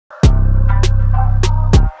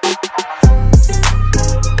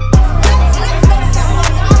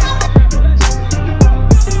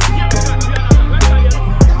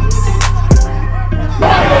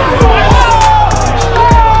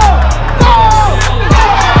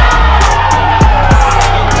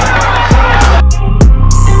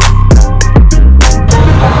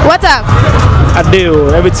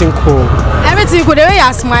everything cool. Everything cool. The way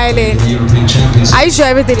you're smiling. Are you sure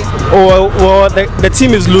everything is cool? Oh well, the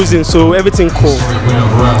team is losing, so everything cool.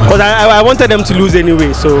 Because I wanted them to lose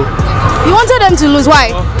anyway, so. You wanted them to lose?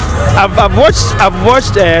 Why? I've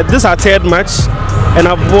watched this is our third match, and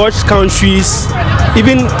I've watched countries,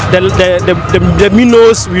 even the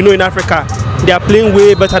minnows we know in Africa, they are playing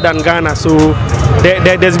way better than Ghana. So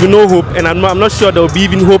there's been no hope, and I'm not sure there will be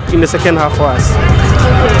even hope in the second half for us.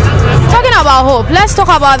 Talking about hope, let's talk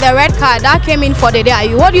about the red card that came in for the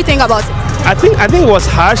day. What do you think about it? I think it was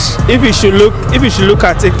harsh. If you should look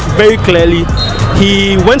at it very clearly,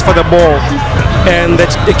 he went for the ball, and the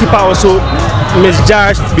keeper also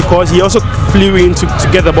misjudged because he also flew in to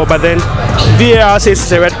get the ball. But then VAR says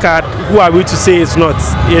it's a red card. Who are we to say it's not?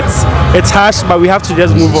 It's harsh, but we have to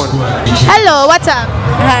just move on. Hello, what's up?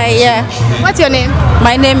 Hi, yeah. What's your name?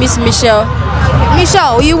 My name is Michelle.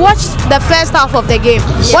 Michelle, you watched the first half of the game.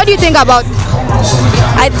 What do you think about it?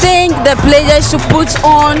 I think the players should put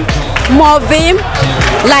on more vim,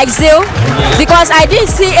 like zeal, because I didn't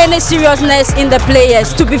see any seriousness in the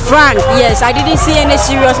players, to be frank. Yes, I didn't see any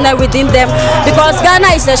seriousness within them, because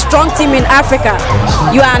Ghana is a strong team in Africa,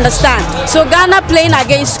 you understand. So Ghana playing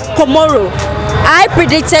against Cameroon, I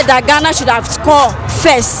predicted that Ghana should have scored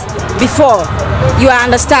first before, you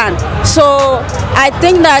understand. So I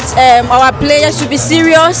think that our players should be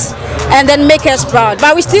serious and then make us proud.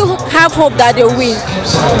 But we still have hope that they'll win.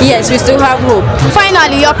 Yes, we still have hope.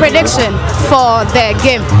 Finally, your prediction for the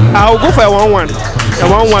game? I'll go for a 1-1. A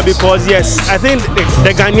 1-1 because, yes, I think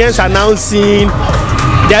the Ghanaians are now seeing,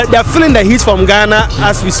 they're feeling the heat from Ghana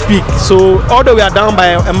as we speak. So, although we are down by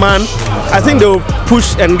a man, I think they'll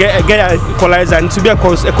push and get an equalizer, and to be a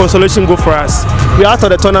consolation goal for us. We're out of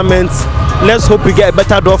the tournament. Let's hope we get a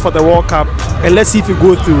better draw for the World Cup, and let's see if we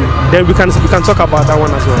go through. Then we can talk about that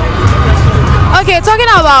one as well. Okay, talking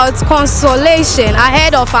about consolation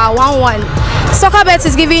ahead of our 1-1. Soccerbet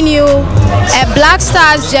is giving you a Black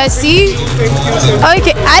Stars jersey.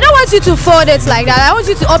 Okay, I don't want you to fold it like that. I want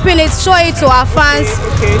you to open it, show it to our fans.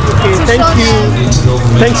 Okay. Thank you.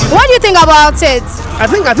 Thank you. What do you think about it? I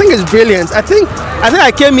think it's brilliant. I think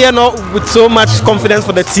I came here not with so much confidence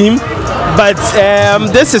for the team, but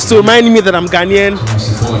this is to remind me that I'm Ghanaian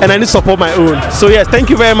and I need to support my own. So yes, thank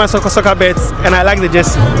you very much, Soccerbet, and I like the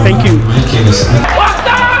jersey. Thank you.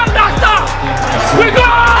 We go!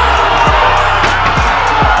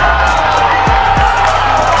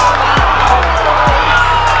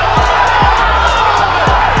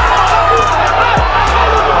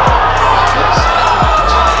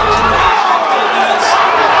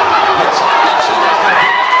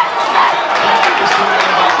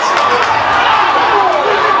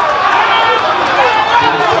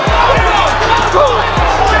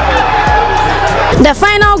 The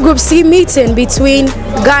final Group C meeting between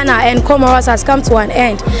Ghana and Comoros has come to an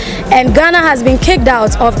end, and Ghana has been kicked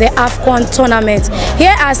out of the AFCON tournament.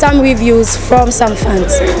 Here are some reviews from some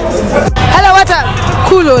fans. Hello, what's up?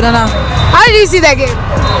 Cool, Nana. How did you see the game?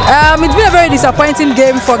 It's been a very disappointing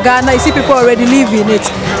game for Ghana. You see people already leaving it.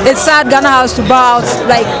 It's sad Ghana has to bow out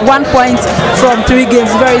like 1 point from 3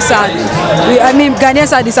 games. Very sad.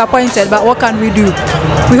 Ghanaians are disappointed, but what can we do?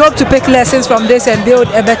 We hope to pick lessons from this and build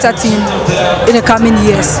a better team in the coming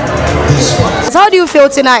years. So how do you feel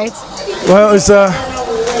tonight? Well, it's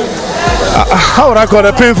how would I call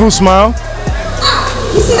it? A painful smile.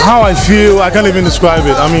 How I feel, I can't even describe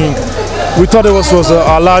it. We thought it was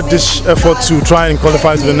a large effort to try and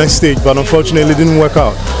qualify to the next stage, but unfortunately it didn't work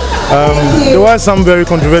out. There were some very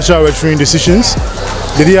controversial refereeing decisions.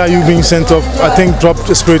 The DIU being sent off, I think, dropped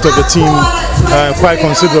the spirit of the team quite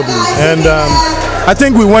considerably. And I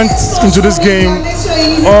think we went into this game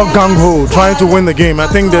all gung-ho, trying to win the game. I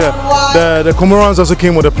think the Comorans also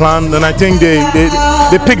came with a plan, and I think they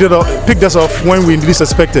picked us off when we least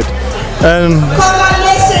expected. And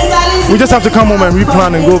we just have to come home and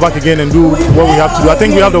replan and go back again and do what we have to do. I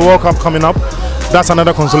think we have the World Cup coming up. That's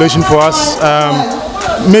another consolation for us.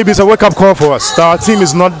 Maybe it's a wake-up call for us. Our team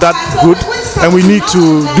is not that good, and we need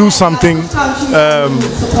to do something,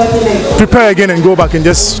 prepare again and go back and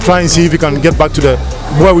just try and see if we can get back to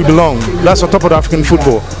where we belong. That's on top of the African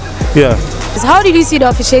football. Yeah. How did you see the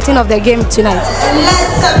officiating of the game tonight?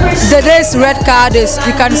 The day's red card is,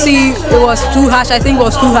 you can see it was too harsh. I think it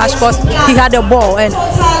was too harsh because he had the ball, and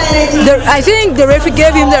I think the referee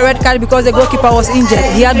gave him the red card because the goalkeeper was injured.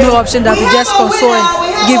 He had no option than to just console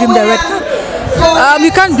and give him the red card.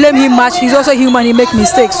 You can't blame him much. He's also human. He makes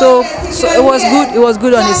mistakes. So it was good. It was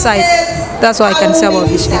good on his side. That's what I can say about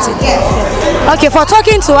officiating. Okay, for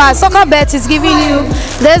talking to us, Soccerbet is giving you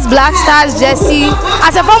this Black Stars jersey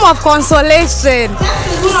as a form of consolation.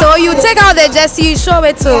 So you take out the jersey, you show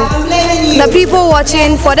it to the people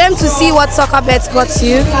watching for them to see what soccer bets got to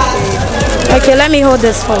you. Okay, let me hold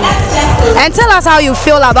this for you. And tell us how you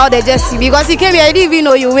feel about the jersey, because you came here, I didn't even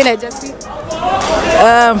know you win a jersey.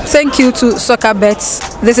 Thank you to Soccer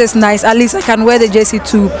Bets. This is nice. At least I can wear the jersey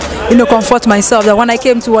to, comfort myself. That when I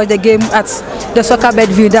came to watch the game at the Soccer Bet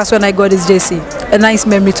View, that's when I got this jersey. A nice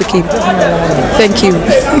memory to keep. Thank you.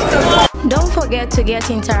 Don't forget to get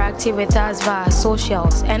interactive with us via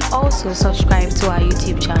socials and also subscribe to our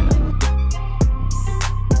YouTube channel.